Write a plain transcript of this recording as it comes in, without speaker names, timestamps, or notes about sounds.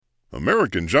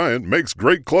American Giant makes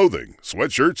great clothing,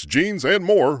 sweatshirts, jeans, and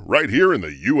more right here in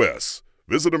the U.S.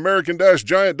 Visit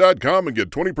American-Giant.com and get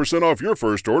 20% off your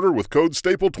first order with code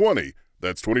STAPLE20.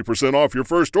 That's 20% off your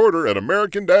first order at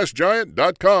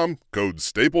American-Giant.com, code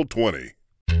STAPLE20.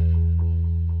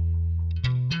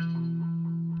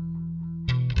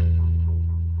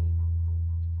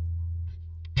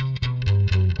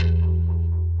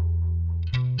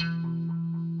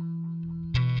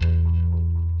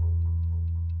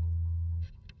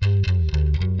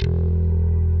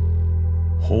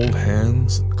 Hold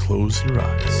hands and close your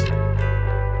eyes.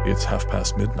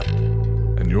 It's midnight,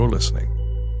 and you're listening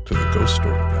to the Ghost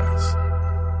Story Guys.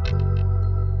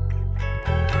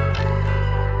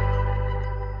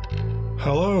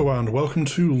 Hello and welcome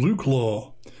to Luke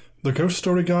Lore, the Ghost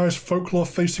Story Guys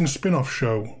folklore-facing spin-off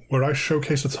show, where I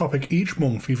showcase a topic each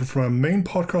month either from a main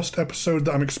podcast episode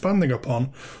that I'm expanding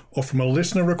upon, or from a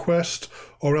listener request,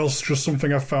 or else just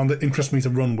something I've found that interests me to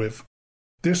run with.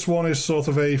 This one is sort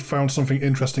of a found something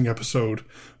interesting episode,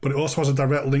 but it also has a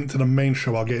direct link to the main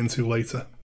show I'll get into later.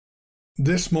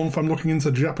 This month I'm looking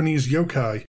into Japanese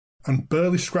yokai, and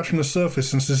barely scratching the surface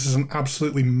since this is an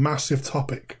absolutely massive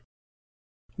topic.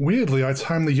 Weirdly, I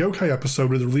timed the yokai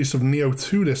episode with the release of Nioh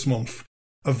 2 this month,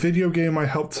 a video game I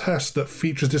helped test that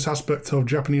features this aspect of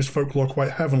Japanese folklore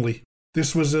quite heavily.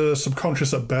 This was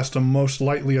subconscious at best and most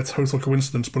likely a total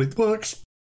coincidence, but it works.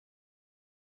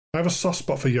 I have a soft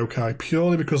spot for yokai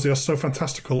purely because they are so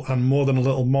fantastical and more than a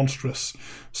little monstrous.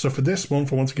 So for this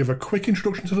month I want to give a quick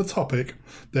introduction to the topic,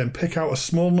 then pick out a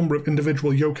small number of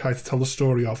individual yokai to tell the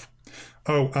story of.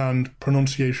 Oh, and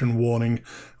pronunciation warning.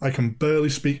 I can barely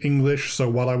speak English, so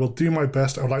while I will do my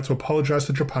best, I would like to apologise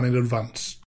to Japan in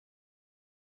advance.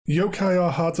 Yokai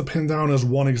are hard to pin down as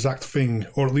one exact thing,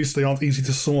 or at least they aren't easy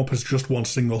to sum up as just one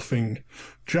single thing.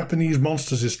 Japanese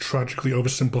monsters is tragically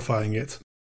oversimplifying it.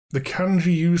 The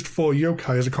kanji used for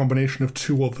yokai is a combination of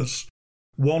two others,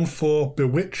 one for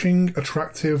bewitching,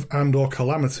 attractive, and or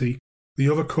calamity, the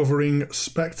other covering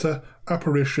spectre,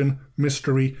 apparition,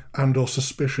 mystery, and or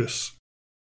suspicious.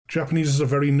 Japanese is a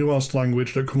very nuanced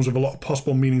language that comes with a lot of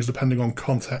possible meanings depending on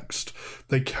context.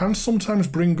 They can sometimes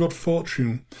bring good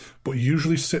fortune, but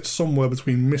usually sit somewhere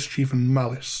between mischief and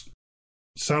malice.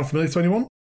 Sound familiar to anyone?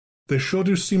 They sure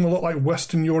do seem a lot like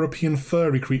Western European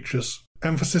furry creatures.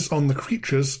 Emphasis on the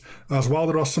creatures, as while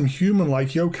there are some human-like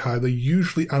yokai, they're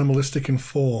usually animalistic in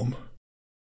form.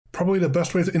 Probably the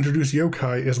best way to introduce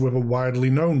yokai is with a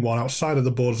widely known one outside of the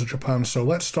borders of Japan, so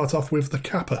let's start off with the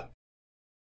Kappa.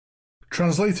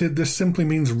 Translated, this simply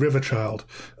means river child,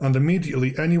 and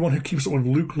immediately anyone who keeps up with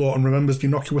Luke lore and remembers the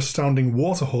innocuous-sounding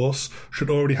water horse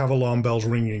should already have alarm bells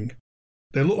ringing.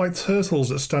 They look like turtles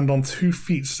that stand on 2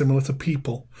 feet similar to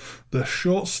people. Their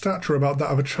short stature about that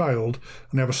of a child,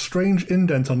 and they have a strange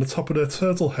indent on the top of their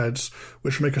turtle heads,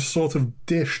 which make a sort of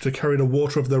dish to carry the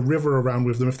water of their river around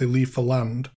with them if they leave for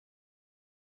land.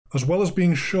 As well as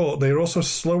being short, they are also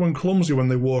slow and clumsy when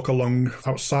they walk along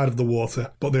outside of the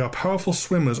water, but they are powerful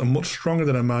swimmers and much stronger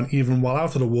than a man even while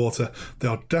out of the water. They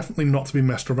are definitely not to be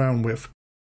messed around with.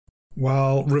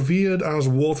 While revered as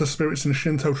water spirits in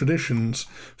Shinto traditions,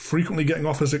 frequently getting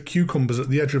offers at cucumbers at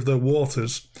the edge of their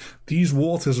waters, these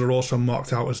waters are also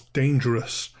marked out as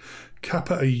dangerous.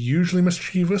 Kappa are usually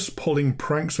mischievous, pulling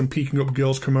pranks and peeking up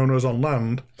girls' kimonos on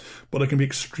land, but they can be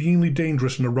extremely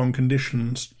dangerous in the wrong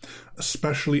conditions,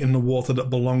 especially in the water that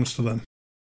belongs to them.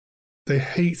 They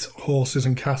hate horses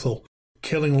and cattle,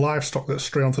 killing livestock that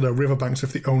stray onto their riverbanks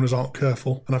if the owners aren't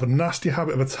careful, and have a nasty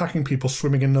habit of attacking people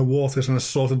swimming in their waters in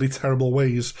assortedly terrible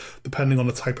ways, depending on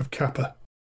the type of Kappa.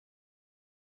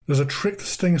 There's a trick to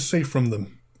staying safe from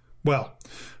them. Well,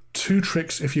 2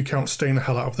 tricks if you count staying the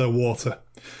hell out of their water.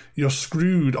 You're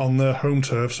screwed on their home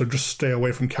turf, so just stay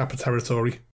away from Kappa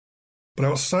territory. But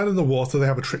outside of the water, they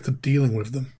have a trick to dealing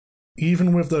with them.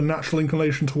 Even with their natural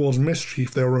inclination towards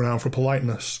mischief, they are renowned for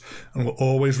politeness, and will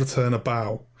always return a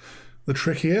bow. The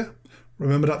trick here?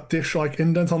 Remember that dish-like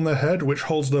indent on their head which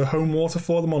holds their home water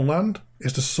for them on land?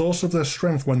 Is the source of their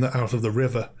strength when they're out of the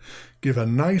river. Give a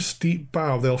nice deep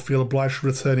bow they'll feel obliged to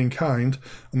return in kind,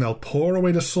 and they'll pour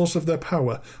away the source of their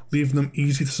power, leaving them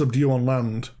easy to subdue on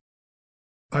land.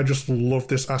 I just love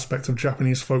this aspect of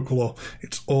Japanese folklore.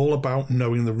 It's all about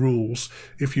knowing the rules.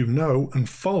 If you know and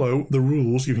follow the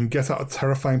rules, you can get out of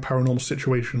terrifying paranormal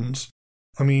situations.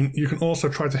 I mean, you can also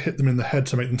try to hit them in the head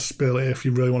to make them spill it if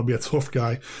you really want to be a tough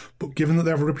guy, but given that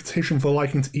they have a reputation for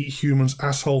liking to eat humans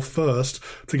asshole first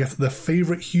to get their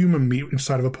favourite human meat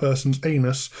inside of a person's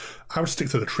anus, I would stick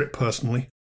to the trick personally.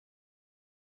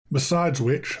 Besides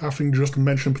which, having just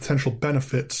mentioned potential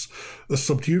benefits, the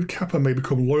subdued kappa may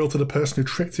become loyal to the person who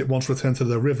tricked it once returned to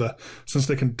their river, since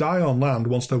they can die on land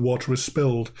once their water is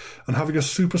spilled, and having a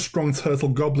super strong turtle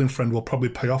goblin friend will probably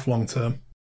pay off long term.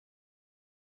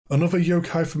 Another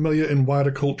yokai familiar in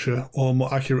wider culture, or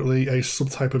more accurately a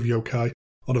subtype of yokai,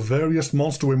 are the various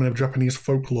monster women of Japanese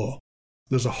folklore.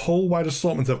 There's a whole wide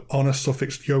assortment of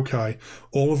honor-suffixed yokai,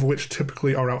 all of which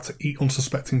typically are out to eat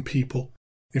unsuspecting people.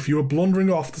 If you are blundering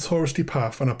off the touristy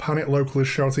path and a panicked local is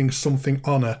shouting something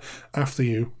honor after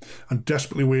you and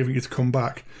desperately waving you to come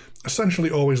back, essentially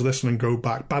always listen and go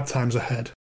back, bad times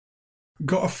ahead.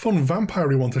 Got a fun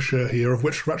vampire one to share here, of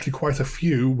which there are actually quite a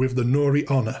few, with the Nori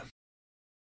Honor.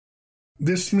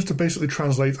 This seems to basically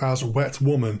translate as wet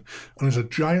woman, and is a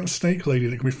giant snake lady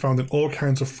that can be found in all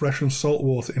kinds of fresh and salt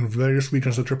water in various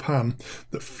regions of Japan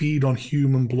that feed on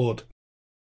human blood.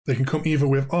 They can come either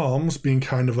with arms, being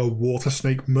kind of a water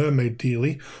snake mermaid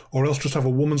dealie, or else just have a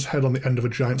woman's head on the end of a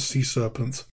giant sea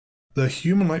serpent. Their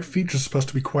human-like features are supposed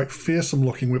to be quite fearsome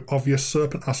looking, with obvious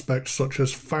serpent aspects such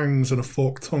as fangs and a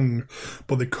forked tongue,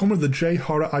 but they come with the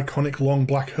J-horror iconic long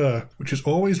black hair, which is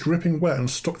always dripping wet and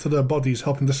stuck to their bodies,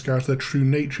 helping disguise their true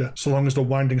nature, so long as the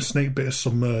winding snake bit is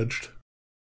submerged.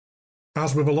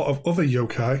 As with a lot of other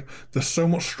yokai, they're so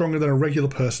much stronger than a regular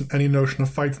person, any notion of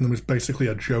fighting them is basically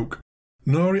a joke.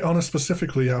 Nori Honor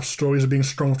specifically have stories of being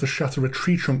strong enough to shatter a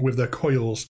tree trunk with their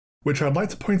coils, which I'd like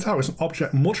to point out is an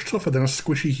object much tougher than a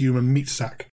squishy human meat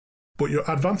sack. But your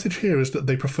advantage here is that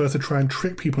they prefer to try and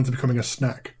trick people into becoming a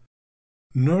snack.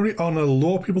 Nori Honor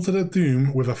lure people to their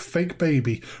doom with a fake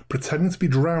baby pretending to be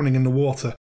drowning in the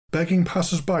water, begging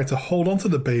passers-by to hold on to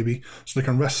the baby so they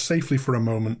can rest safely for a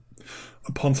moment.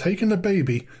 Upon taking the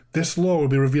baby, this lure will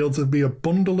be revealed to be a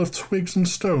bundle of twigs and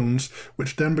stones,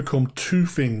 which then become two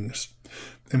things.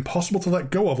 Impossible to let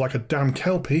go of like a damn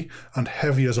kelpie, and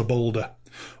heavy as a boulder.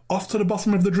 Off to the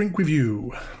bottom of the drink with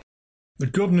you. The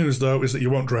good news, though, is that you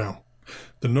won't drown.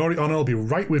 The Nori Honor will be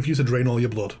right with you to drain all your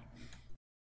blood.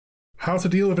 How to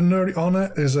deal with a Nori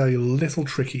Honor is a little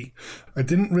tricky. I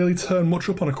didn't really turn much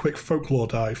up on a quick folklore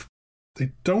dive.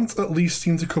 They don't at least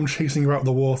seem to come chasing you out of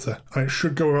the water, and it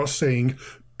should go without saying,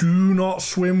 do not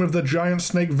swim with the giant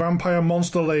snake vampire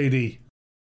monster lady.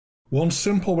 One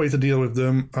simple way to deal with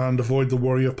them and avoid the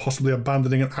worry of possibly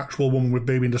abandoning an actual woman with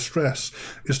baby in distress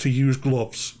is to use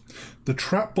gloves. The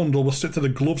trap bundle will stick to the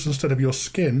gloves instead of your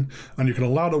skin, and you can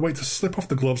allow the weight to slip off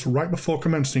the gloves right before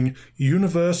commencing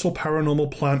Universal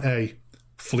Paranormal Plan A,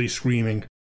 flee screaming.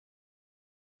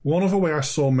 One other way I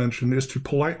saw mentioned is to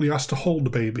politely ask to hold the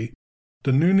baby.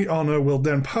 The Nori Honor will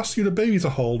then pass you the baby to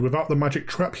hold without the magic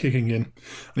trap kicking in,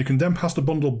 and you can then pass the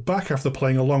bundle back after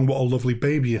playing along what a lovely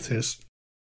baby it is.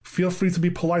 Feel free to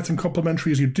be polite and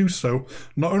complimentary as you do so,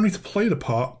 not only to play the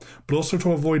part, but also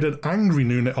to avoid an angry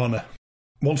Nori Honor.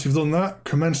 Once you've done that,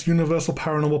 commence Universal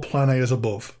Paranormal Plan A as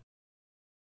above.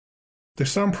 They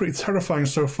sound pretty terrifying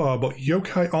so far, but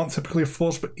yokai aren't typically a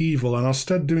force for evil and are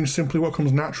instead doing simply what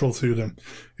comes natural to them.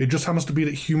 It just happens to be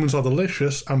that humans are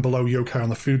delicious and below yokai on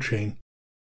the food chain.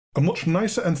 A much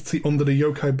nicer entity under the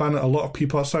yokai banner a lot of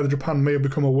people outside of Japan may have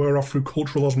become aware of through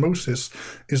cultural osmosis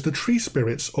is the tree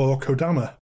spirits, or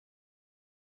Kodama.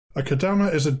 A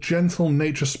Kodama is a gentle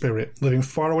nature spirit living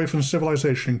far away from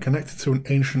civilization connected to an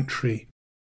ancient tree.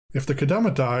 If the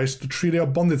Kodama dies, the tree they are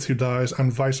bonded to dies,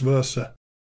 and vice versa.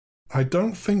 I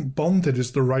don't think bonded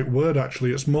is the right word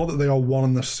actually, it's more that they are one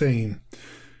and the same.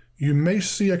 You may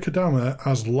see a Kodama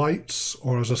as lights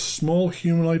or as a small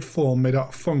humanoid form made out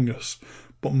of fungus,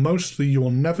 but mostly you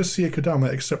will never see a Kodama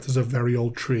except as a very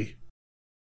old tree.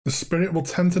 The spirit will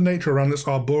tend to nature around its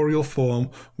arboreal form,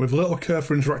 with little care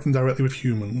for interacting directly with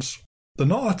humans. They're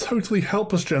not a totally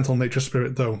helpless gentle nature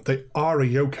spirit though, they are a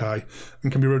yokai,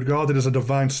 and can be regarded as a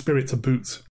divine spirit to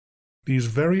boot. These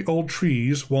very old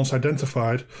trees, once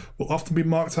identified, will often be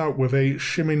marked out with a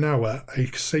shiminawa,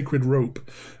 a sacred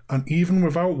rope, and even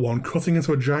without one, cutting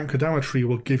into a giant Kodama tree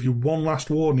will give you one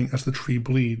last warning as the tree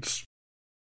bleeds.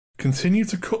 Continue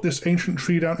to cut this ancient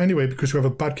tree down anyway because you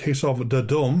have a bad case of the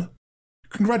dumb.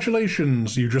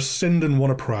 Congratulations, you just sinned and won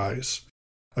a prize.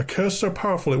 A curse so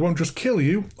powerful it won't just kill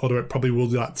you, although it probably will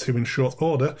do that too in short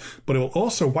order, but it will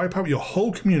also wipe out your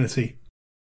whole community.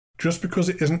 Just because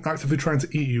it isn't actively trying to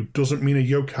eat you doesn't mean a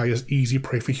yokai is easy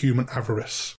prey for human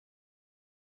avarice.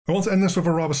 I want to end this with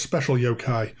a rather special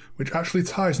yokai, which actually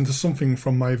ties into something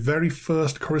from my very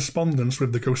first correspondence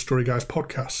with the Ghost Story Guys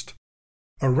podcast.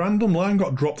 A random line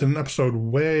got dropped in an episode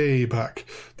way back.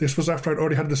 This was after I'd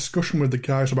already had a discussion with the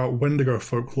guys about Wendigo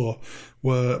folklore,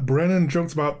 where Brennan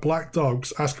joked about black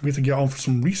dogs asking me to get on for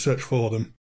some research for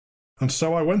them. And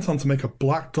so I went on to make a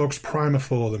Black Dogs primer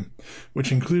for them,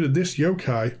 which included this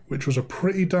yokai, which was a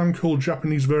pretty damn cool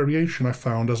Japanese variation I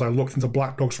found as I looked into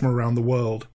Black Dogs from around the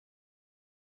world.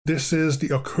 This is the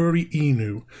Okuri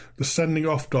Inu, the sending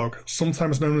off dog,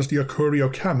 sometimes known as the Okuri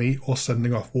Okami or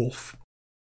sending off wolf.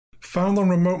 Found on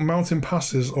remote mountain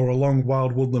passes or along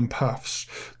wild woodland paths,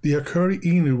 the Okuri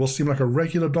Inu will seem like a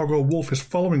regular dog or wolf is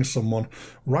following someone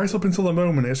right up until the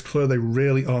moment it's clear they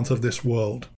really aren't of this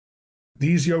world.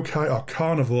 These yokai are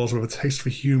carnivores with a taste for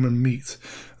human meat,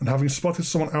 and having spotted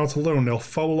someone out alone, they'll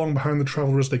follow along behind the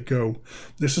traveller as they go.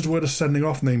 This is where the sending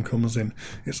off name comes in.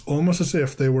 It's almost as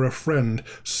if they were a friend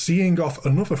seeing off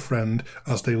another friend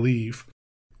as they leave.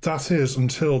 That is,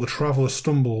 until the traveller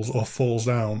stumbles or falls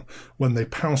down, when they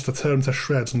pounce to tear them to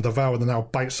shreds and devour the now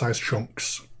bite-sized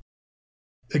chunks.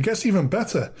 It gets even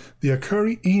better. The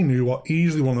Okuri Inu are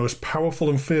easily one of the most powerful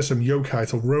and fearsome yokai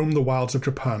to roam the wilds of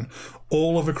Japan.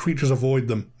 All other creatures avoid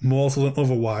them, mortal and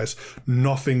otherwise.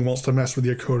 Nothing wants to mess with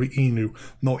the Okuri Inu,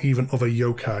 not even other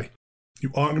yokai. You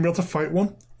aren't going to be able to fight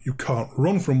one, you can't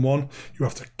run from one, you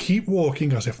have to keep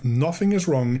walking as if nothing is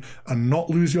wrong and not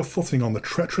lose your footing on the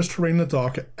treacherous terrain in the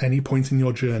dark at any point in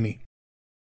your journey.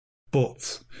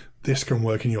 But this can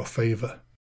work in your favour.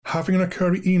 Having an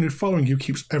Okuri Inu following you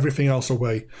keeps everything else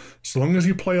away. So long as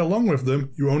you play along with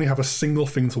them, you only have a single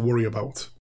thing to worry about.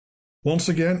 Once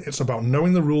again, it's about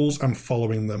knowing the rules and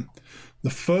following them.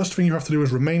 The first thing you have to do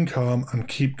is remain calm and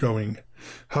keep going.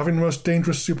 Having the most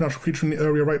dangerous supernatural creature in the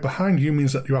area right behind you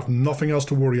means that you have nothing else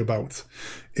to worry about.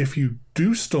 If you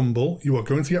do stumble, you are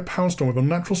going to get pounced on with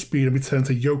unnatural speed and be turned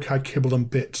to yokai kibble and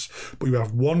bits, but you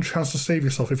have one chance to save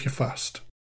yourself if you're fast.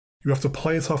 You have to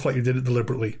play it off like you did it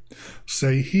deliberately.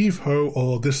 Say heave-ho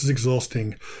or this is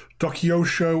exhausting,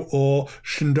 dokyosho or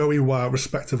shindoi-wa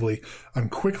respectively, and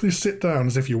quickly sit down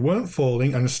as if you weren't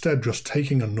falling and instead just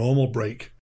taking a normal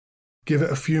break. Give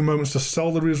it a few moments to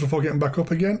sell the rules before getting back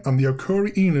up again, and the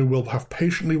Okuri Inu will have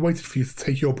patiently waited for you to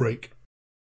take your break.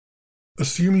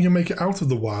 Assuming you make it out of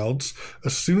the wilds,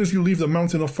 as soon as you leave the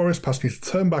mountain or forest pass, you need to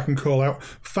turn back and call out,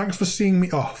 "Thanks for seeing me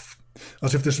off,"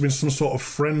 as if this had been some sort of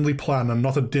friendly plan and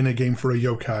not a dinner game for a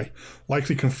yokai,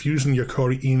 likely confusing the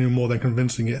Okuri Inu more than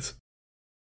convincing it.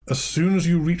 As soon as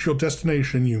you reach your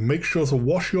destination, you make sure to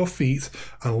wash your feet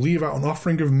and leave out an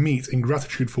offering of meat in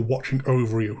gratitude for watching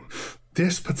over you.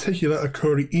 This particular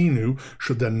Okuri Inu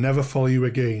should then never follow you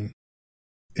again.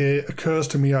 It occurs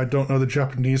to me I don't know the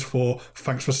Japanese for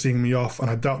 "thanks for seeing me off," and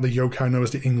I doubt the yokai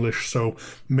knows the English, so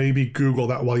maybe Google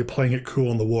that while you're playing it cool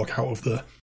on the walk out of there.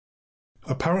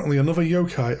 Apparently another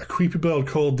yokai, a creepy bird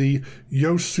called the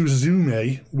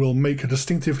Yosuzume, will make a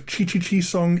distinctive chi-chi-chi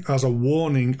song as a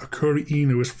warning Okuri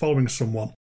Inu is following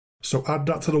someone. So add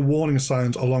that to the warning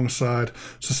signs alongside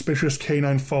suspicious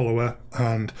canine follower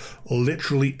and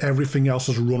literally everything else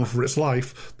has run for its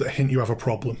life that hint you have a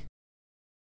problem.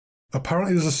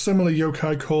 Apparently there's a similar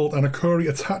yokai called an Okuri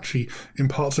Itachi in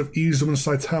parts of Izumo and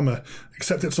Saitama,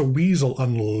 except it's a weasel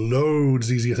and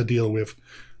loads easier to deal with.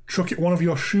 Chuck it one of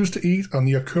your shoes to eat and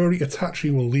the Okuri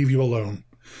Itachi will leave you alone.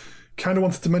 Kinda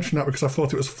wanted to mention that because I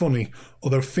thought it was funny,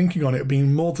 although thinking on it,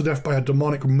 being mauled to death by a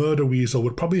demonic murder weasel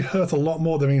would probably hurt a lot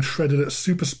more than being shredded at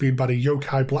super speed by the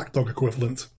yokai black dog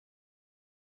equivalent.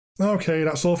 Okay,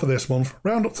 that's all for this month.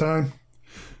 Roundup time.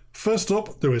 First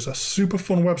up, there is a super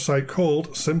fun website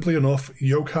called, simply enough,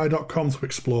 yokai.com to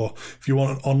explore if you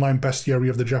want an online bestiary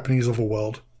of the Japanese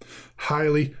overworld.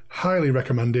 Highly, highly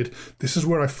recommended. This is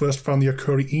where I first found the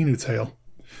Okuri Inu tale.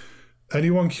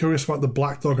 Anyone curious about the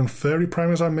Black Dog and Fairy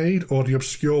primers I made, or the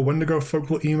obscure Wendigo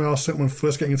folklore email I sent when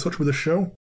first getting in touch with the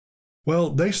show? Well,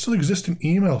 they still exist in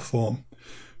email form.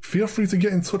 Feel free to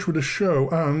get in touch with the show,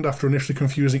 and, after initially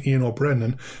confusing Ian or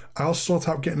Brendan, I'll sort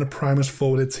out getting the primers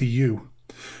forwarded to you.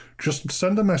 Just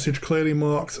send a message clearly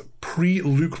marked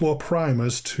pre-Lukelore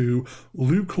primers to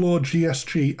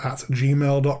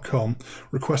lukelawgsg@gmail.com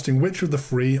requesting which of the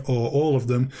 3 or all of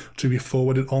them to be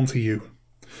forwarded on to you.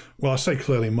 Well, I say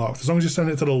clearly marked. As long as you send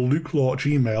it to the Lukelore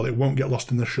Gmail, it won't get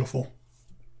lost in the shuffle.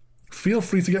 Feel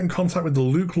free to get in contact with the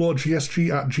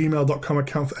lukelawgsg@gmail.com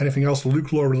account for anything else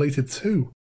Lukelore related too.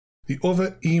 The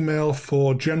other email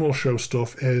for general show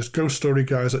stuff is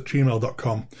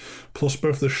ghoststoryguys@gmail.com. Plus,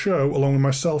 both the show, along with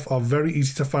myself, are very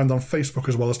easy to find on Facebook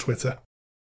as well as Twitter.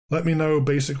 Let me know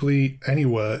basically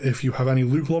anywhere if you have any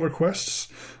Lukelore requests.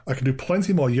 I can do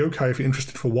plenty more yokai if you're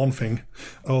interested for one thing,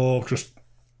 or just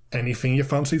anything you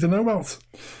fancy to know about.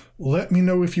 Let me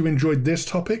know if you enjoyed this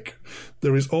topic.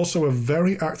 There is also a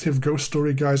very active Ghost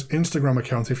Story Guys Instagram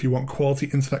account if you want quality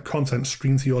internet content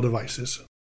streamed to your devices.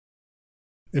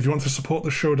 If you want to support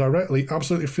the show directly,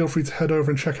 absolutely feel free to head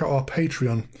over and check out our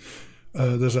Patreon.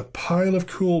 There's a pile of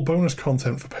cool bonus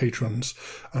content for patrons,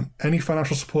 and any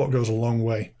financial support goes a long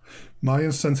way. My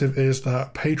incentive is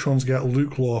that patrons get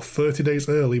Luke Lore 30 days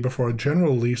early before a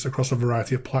general release across a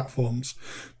variety of platforms.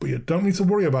 But you don't need to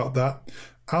worry about that.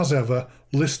 As ever,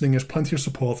 listening is plenty of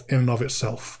support in and of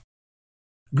itself.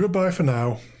 Goodbye for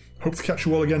now. Hope to catch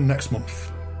you all again next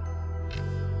month.